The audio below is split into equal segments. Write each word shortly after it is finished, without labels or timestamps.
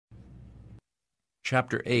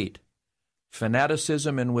Chapter 8,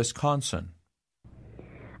 Fanaticism in Wisconsin.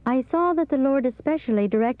 I saw that the Lord especially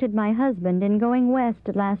directed my husband in going west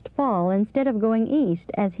last fall instead of going east,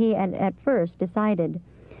 as he had at first decided.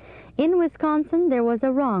 In Wisconsin there was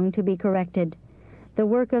a wrong to be corrected. The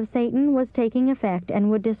work of Satan was taking effect and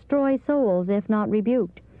would destroy souls if not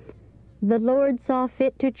rebuked. The Lord saw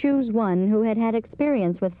fit to choose one who had had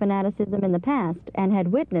experience with fanaticism in the past and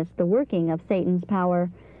had witnessed the working of Satan's power.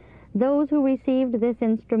 Those who received this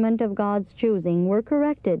instrument of God's choosing were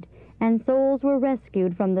corrected, and souls were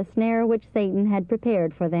rescued from the snare which Satan had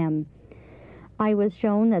prepared for them. I was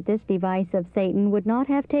shown that this device of Satan would not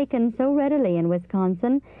have taken so readily in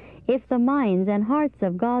Wisconsin if the minds and hearts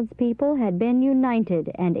of God's people had been united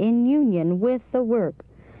and in union with the work.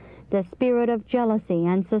 The spirit of jealousy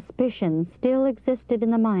and suspicion still existed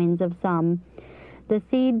in the minds of some. The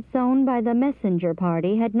seed sown by the messenger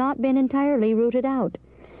party had not been entirely rooted out,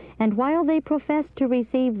 and while they professed to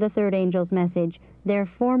receive the third angel's message, their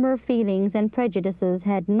former feelings and prejudices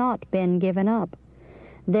had not been given up.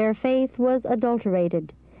 Their faith was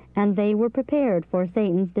adulterated, and they were prepared for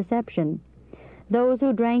Satan's deception. Those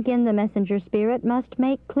who drank in the messenger spirit must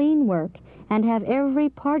make clean work and have every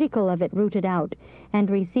particle of it rooted out,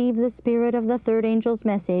 and receive the spirit of the third angel's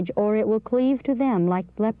message, or it will cleave to them like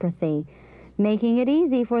leprosy, making it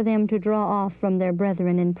easy for them to draw off from their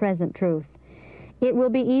brethren in present truth. It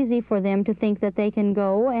will be easy for them to think that they can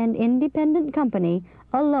go, and independent company,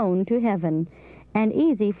 alone to heaven, and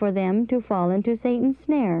easy for them to fall into Satan's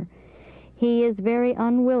snare. He is very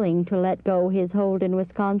unwilling to let go his hold in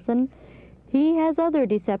Wisconsin. He has other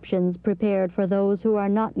deceptions prepared for those who are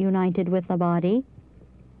not united with the body.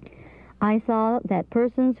 I saw that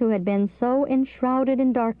persons who had been so enshrouded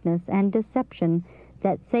in darkness and deception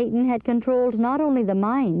that Satan had controlled not only the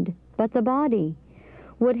mind, but the body,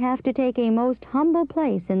 would have to take a most humble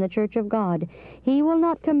place in the church of God. He will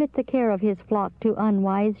not commit the care of his flock to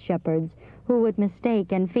unwise shepherds who would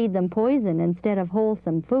mistake and feed them poison instead of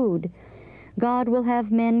wholesome food. God will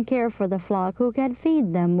have men care for the flock who can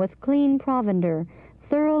feed them with clean provender,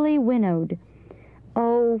 thoroughly winnowed.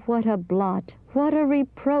 Oh, what a blot, what a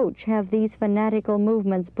reproach have these fanatical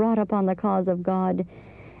movements brought upon the cause of God.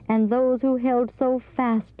 And those who held so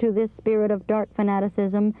fast to this spirit of dark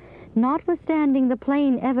fanaticism, notwithstanding the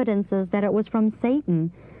plain evidences that it was from Satan,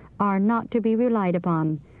 are not to be relied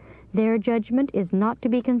upon. Their judgment is not to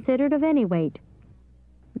be considered of any weight.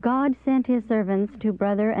 God sent his servants to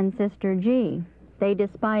Brother and Sister G. They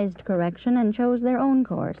despised correction and chose their own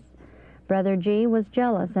course. Brother G was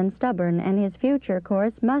jealous and stubborn, and his future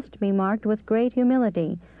course must be marked with great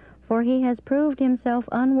humility, for he has proved himself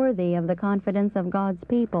unworthy of the confidence of God's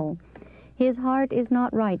people. His heart is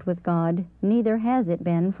not right with God, neither has it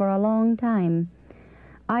been for a long time.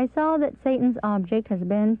 I saw that Satan's object has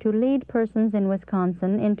been to lead persons in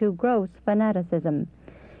Wisconsin into gross fanaticism.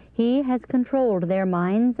 He has controlled their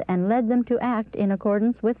minds and led them to act in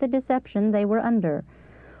accordance with the deception they were under.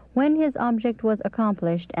 When his object was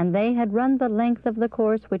accomplished and they had run the length of the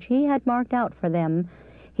course which he had marked out for them,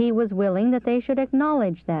 he was willing that they should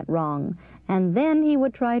acknowledge that wrong, and then he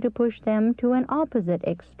would try to push them to an opposite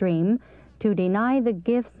extreme, to deny the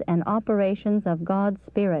gifts and operations of God's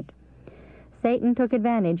Spirit. Satan took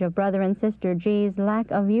advantage of Brother and Sister G's lack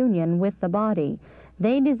of union with the body.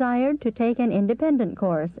 They desired to take an independent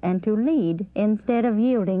course and to lead instead of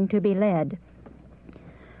yielding to be led.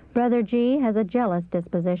 Brother G has a jealous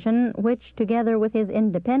disposition, which, together with his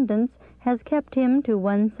independence, has kept him to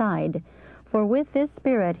one side. For with this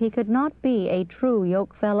spirit he could not be a true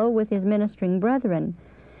yokefellow with his ministering brethren.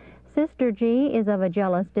 Sister G is of a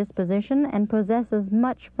jealous disposition and possesses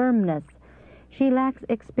much firmness. She lacks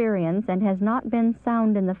experience and has not been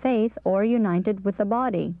sound in the faith or united with the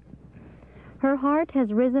body. Her heart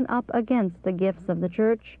has risen up against the gifts of the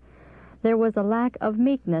church. There was a lack of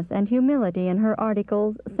meekness and humility in her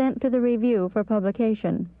articles sent to the review for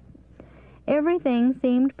publication. Everything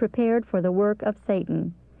seemed prepared for the work of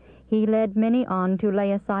Satan. He led many on to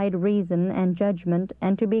lay aside reason and judgment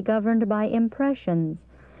and to be governed by impressions.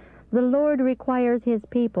 The Lord requires his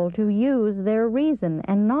people to use their reason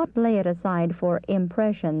and not lay it aside for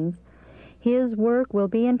impressions. His work will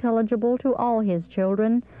be intelligible to all his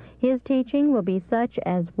children. His teaching will be such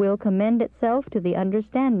as will commend itself to the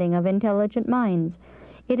understanding of intelligent minds.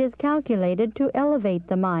 It is calculated to elevate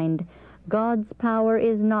the mind. God's power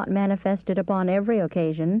is not manifested upon every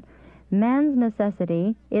occasion. Man's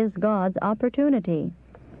necessity is God's opportunity.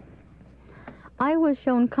 I was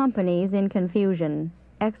shown companies in confusion,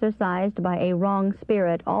 exercised by a wrong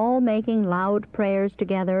spirit, all making loud prayers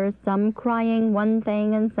together, some crying one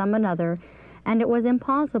thing and some another, and it was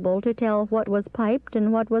impossible to tell what was piped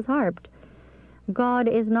and what was harped. God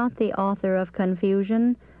is not the author of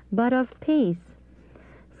confusion, but of peace.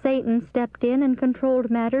 Satan stepped in and controlled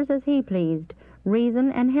matters as he pleased.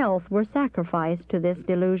 Reason and health were sacrificed to this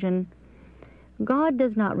delusion. God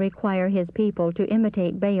does not require his people to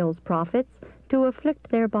imitate Baal's prophets, to afflict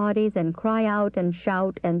their bodies and cry out and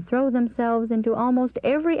shout and throw themselves into almost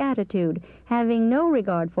every attitude, having no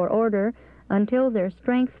regard for order, until their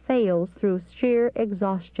strength fails through sheer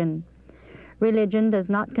exhaustion. Religion does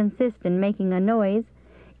not consist in making a noise,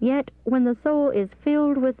 yet when the soul is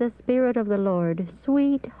filled with the Spirit of the Lord,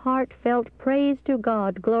 sweet, heartfelt praise to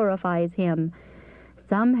God glorifies him.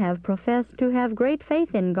 Some have professed to have great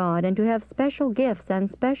faith in God and to have special gifts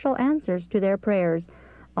and special answers to their prayers,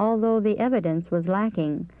 although the evidence was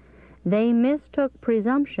lacking. They mistook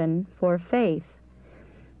presumption for faith.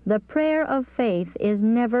 The prayer of faith is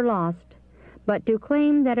never lost, but to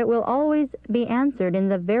claim that it will always be answered in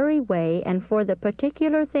the very way and for the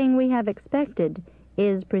particular thing we have expected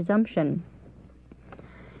is presumption.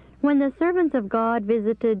 When the servants of God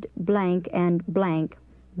visited blank and blank,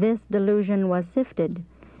 this delusion was sifted.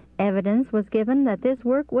 Evidence was given that this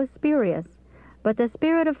work was spurious, but the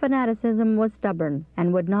spirit of fanaticism was stubborn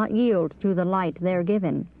and would not yield to the light there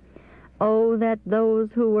given. Oh, that those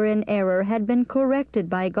who were in error had been corrected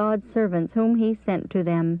by God's servants whom he sent to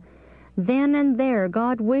them. Then and there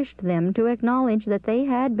God wished them to acknowledge that they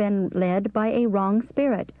had been led by a wrong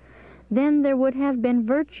spirit. Then there would have been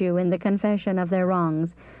virtue in the confession of their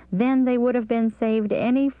wrongs. Then they would have been saved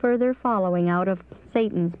any further following out of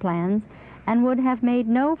Satan's plans, and would have made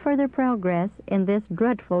no further progress in this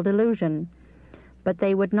dreadful delusion. But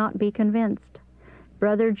they would not be convinced.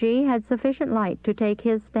 Brother G. had sufficient light to take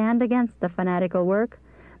his stand against the fanatical work,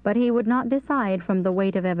 but he would not decide from the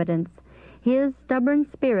weight of evidence. His stubborn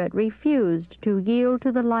spirit refused to yield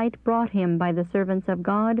to the light brought him by the servants of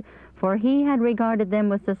God, for he had regarded them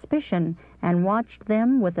with suspicion and watched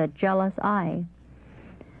them with a jealous eye.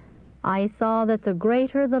 I saw that the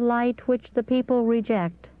greater the light which the people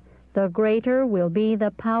reject, the greater will be the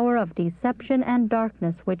power of deception and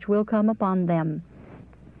darkness which will come upon them.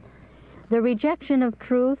 The rejection of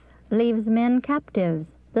truth leaves men captives,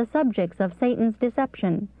 the subjects of Satan's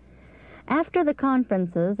deception. After the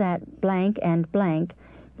conferences at blank and blank,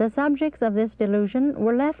 the subjects of this delusion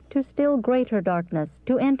were left to still greater darkness,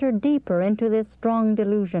 to enter deeper into this strong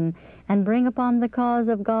delusion, and bring upon the cause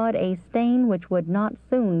of God a stain which would not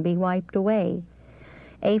soon be wiped away.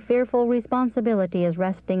 A fearful responsibility is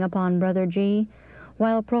resting upon Brother G.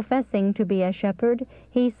 While professing to be a shepherd,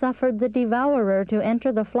 he suffered the devourer to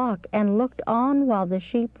enter the flock and looked on while the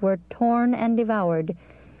sheep were torn and devoured.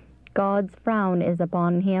 God's frown is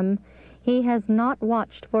upon him. He has not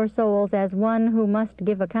watched for souls as one who must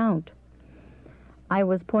give account. I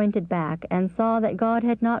was pointed back and saw that God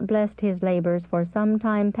had not blessed his labors for some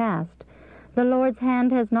time past. The Lord's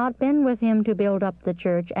hand has not been with him to build up the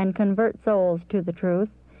church and convert souls to the truth.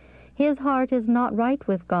 His heart is not right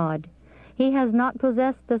with God. He has not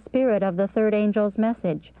possessed the spirit of the third angel's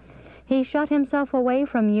message. He shut himself away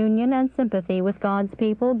from union and sympathy with God's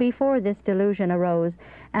people before this delusion arose,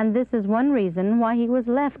 and this is one reason why he was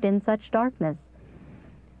left in such darkness.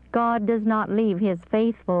 God does not leave his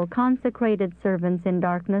faithful, consecrated servants in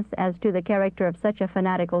darkness as to the character of such a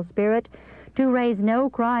fanatical spirit, to raise no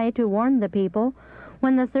cry to warn the people.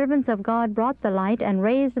 When the servants of God brought the light and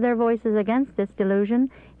raised their voices against this delusion,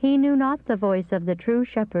 he knew not the voice of the true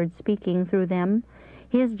shepherd speaking through them.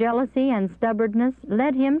 His jealousy and stubbornness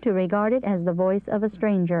led him to regard it as the voice of a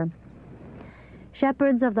stranger.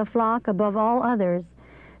 Shepherds of the flock, above all others,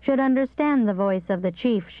 should understand the voice of the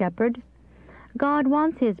chief shepherd. God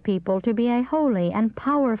wants his people to be a holy and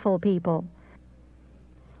powerful people.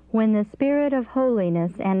 When the spirit of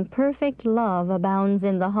holiness and perfect love abounds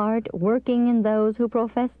in the heart, working in those who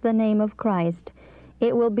profess the name of Christ,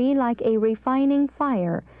 it will be like a refining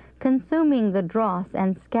fire, consuming the dross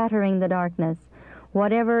and scattering the darkness.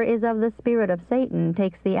 Whatever is of the spirit of Satan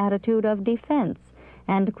takes the attitude of defense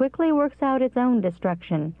and quickly works out its own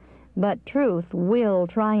destruction. But truth will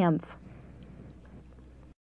triumph.